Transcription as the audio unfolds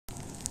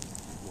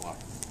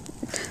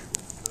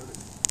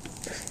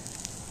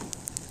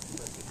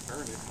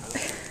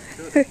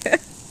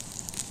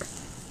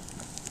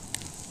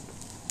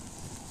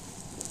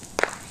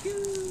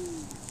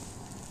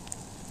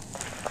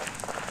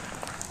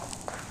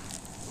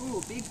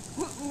Ooh, big.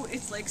 Ooh,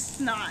 it's like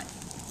snot.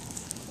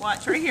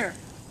 Watch right here.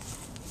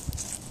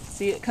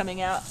 See it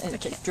coming out and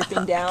it's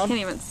dripping down? I can't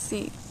even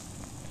see.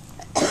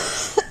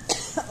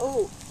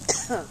 Oh,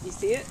 you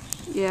see it?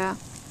 Yeah.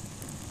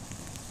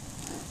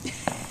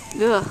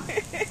 Ugh.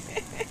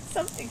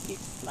 Something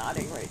keeps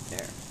snotting right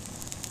there.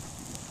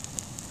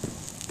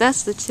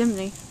 That's the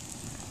chimney.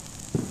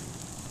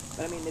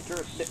 But I mean the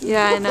drip.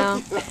 Yeah, I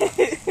know.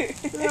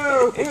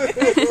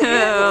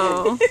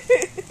 Oh.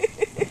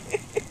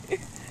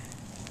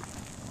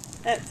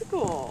 That's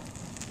cool.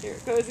 Here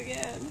it goes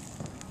again.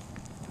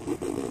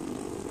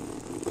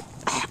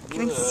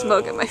 Getting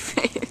smoke in my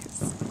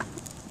face.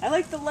 I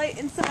like the light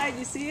inside.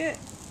 You see it?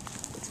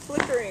 It's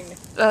flickering.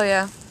 Oh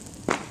yeah.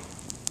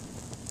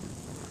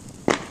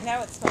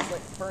 Now it smells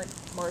like burnt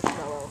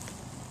marshmallow.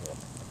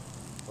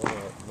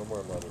 No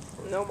more letters.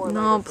 No more.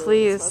 No, letters.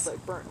 please. It smells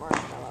like burnt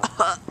marshmallow.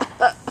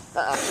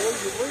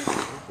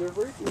 You're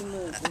right in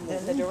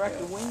the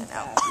direct wind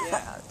path.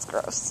 Yeah. It's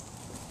gross.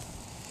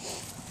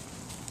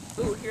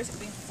 Ooh, here's a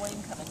big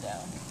flame coming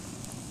down.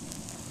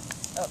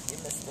 Oh, you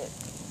missed it.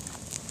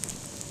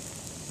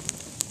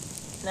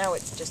 Now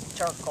it's just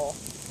charcoal.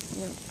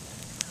 Yep.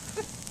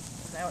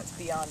 Now it's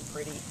beyond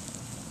pretty.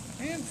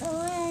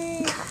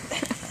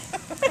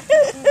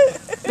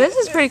 This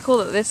is pretty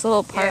cool, this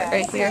little part Yeah.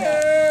 right here.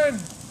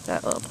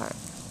 That little part.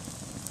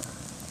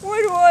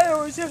 Why do I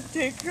always have to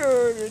take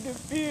care of the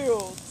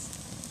fields?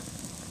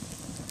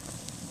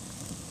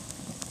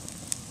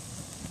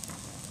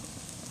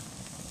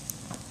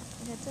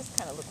 It does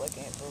kind of look like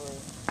Aunt Lulu.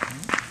 I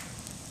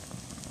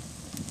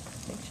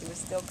think she was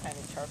still kind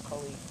of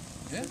charcoaly,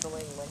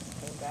 sizzling when she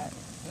came back.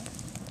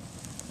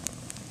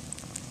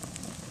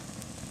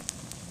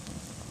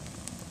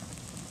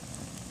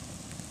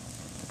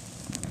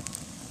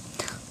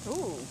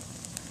 Ooh.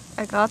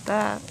 I got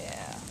that.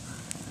 Yeah.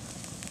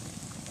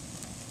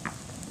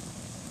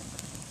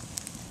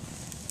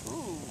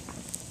 Ooh.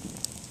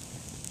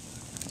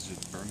 Is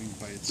it burning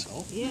by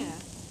itself? Yeah.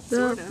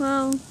 Well,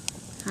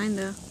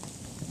 kinda.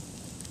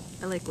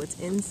 I like what's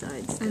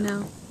inside still. I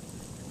know.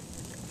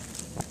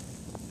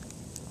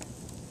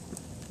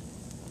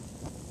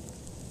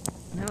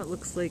 Now it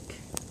looks like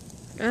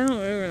I don't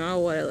even know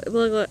what it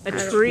looks like.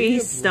 a tree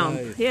of stump.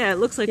 life. Yeah, it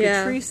looks like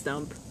Yeah. a tree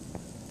stump.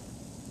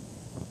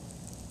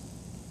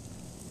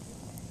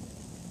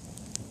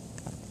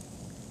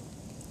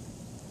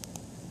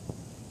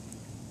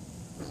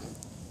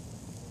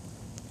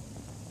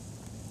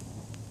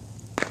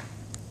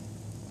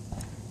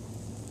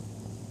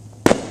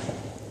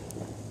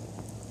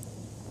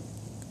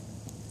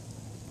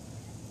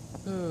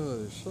 Oh,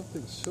 there's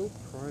something so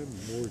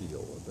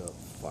primordial about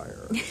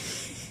fire.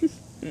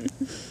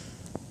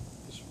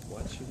 Just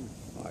watching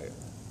fire.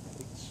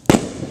 It's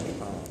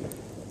calm.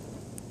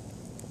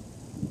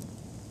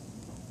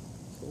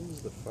 As long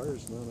as the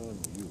fire's not on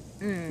you.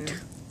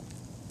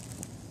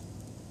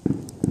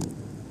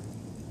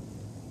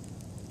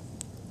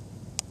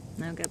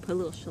 Now I've got to put a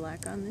little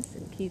shellac on this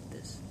and keep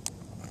this.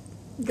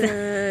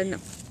 No.